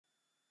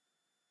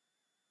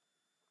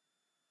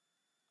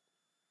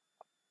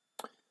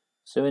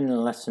So in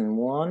lesson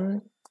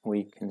 1,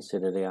 we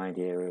consider the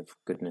idea of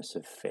goodness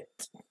of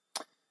fit.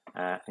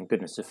 And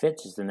goodness of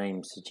fit, as the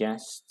name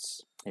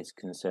suggests, is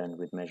concerned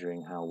with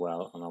measuring how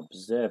well an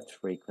observed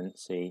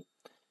frequency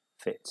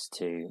fits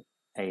to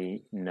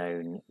a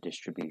known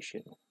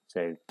distribution.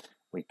 So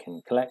we can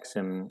collect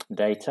some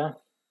data,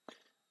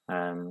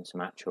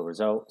 some actual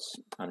results,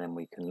 and then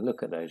we can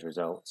look at those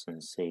results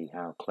and see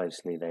how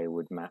closely they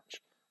would match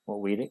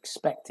what we'd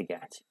expect to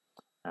get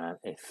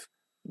if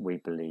we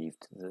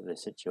believed that the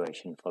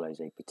situation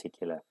follows a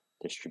particular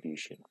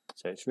distribution.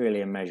 So it's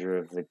really a measure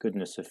of the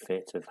goodness of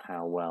fit of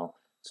how well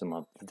some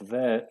of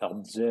the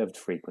observed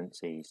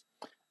frequencies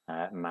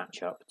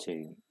match up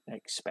to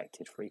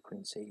expected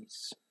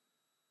frequencies.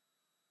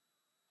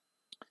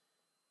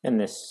 In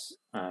this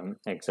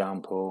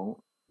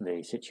example,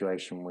 the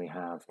situation we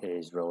have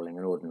is rolling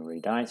an ordinary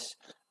dice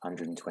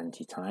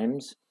 120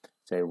 times.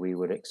 So we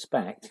would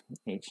expect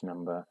each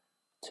number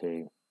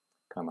to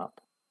come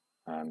up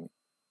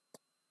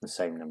the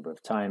same number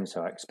of times.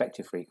 So our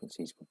expected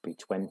frequencies would be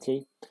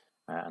 20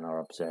 and our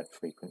observed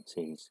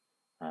frequencies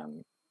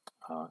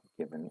are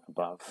given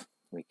above.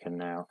 We can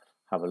now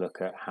have a look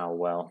at how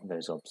well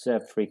those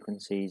observed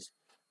frequencies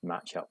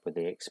match up with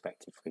the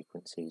expected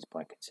frequencies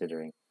by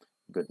considering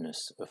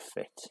goodness of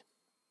fit.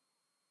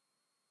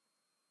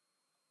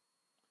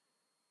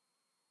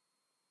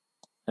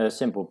 A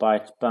simple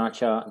bar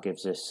chart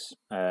gives us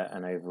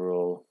an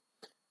overall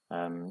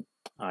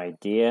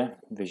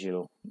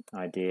visual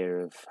idea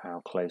of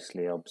how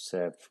closely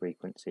observed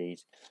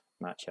frequencies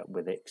match up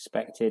with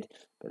expected,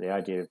 but the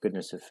idea of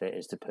goodness of fit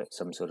is to put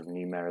some sort of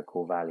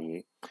numerical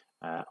value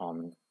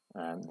on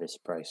this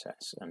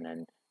process and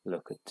then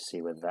look to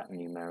see whether that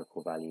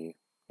numerical value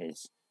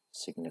is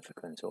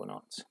significant or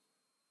not.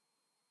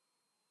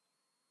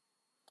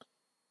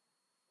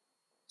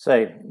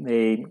 So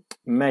the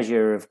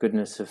measure of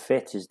goodness of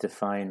fit is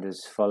defined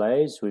as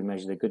follows. We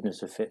measure the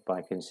goodness of fit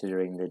by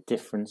considering the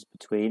difference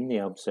between the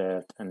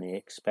observed and the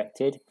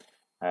expected.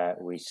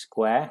 We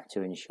square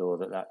to ensure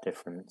that that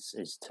difference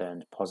is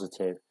turned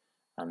positive,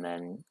 and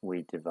then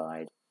we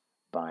divide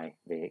by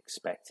the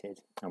expected,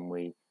 and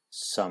we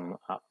sum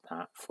up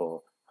that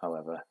for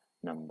however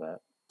number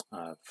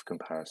of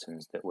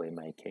comparisons that we're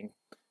making.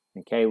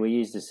 Okay, we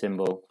use the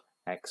symbol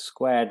x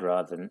squared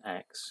rather than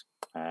x,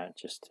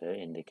 just to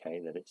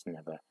indicate that it's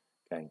never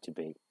going to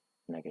be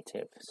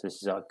negative. So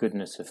this is our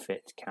goodness of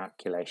fit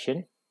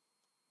calculation.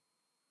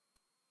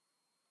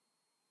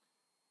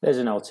 There's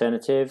an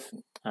alternative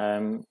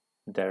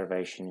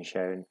derivation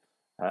shown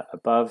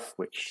above,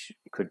 which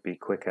could be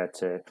quicker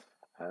to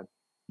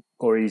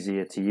or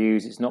easier to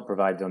use. It's not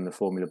provided on the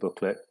formula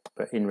booklet,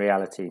 but in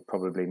reality,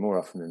 probably more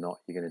often than not,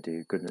 you're going to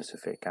do goodness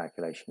of fit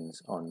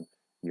calculations on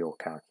your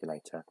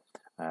calculator.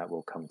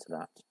 We'll come to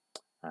that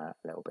a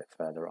little bit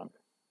further on.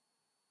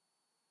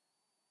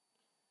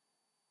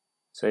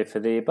 So for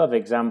the above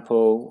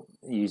example,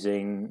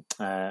 using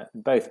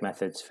both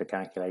methods for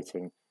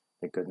calculating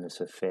the goodness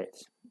of fit,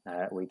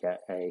 we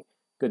get a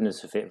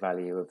goodness of fit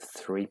value of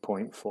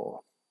 3.4.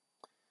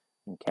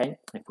 Okay,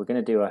 if we're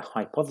going to do a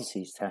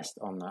hypothesis test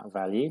on that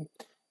value,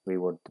 we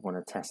would want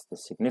to test the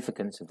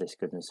significance of this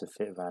goodness of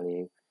fit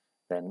value.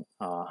 Then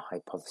our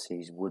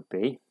hypotheses would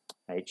be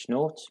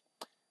H0.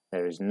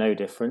 There is no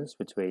difference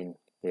between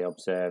the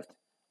observed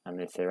and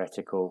the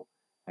theoretical,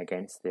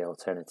 against the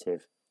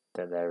alternative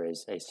that there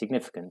is a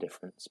significant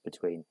difference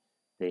between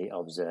the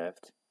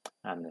observed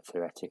and the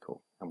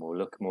theoretical. And we'll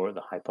look more at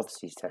the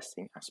hypothesis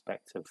testing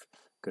aspect of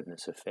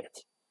goodness of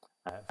fit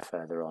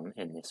further on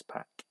in this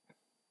pack.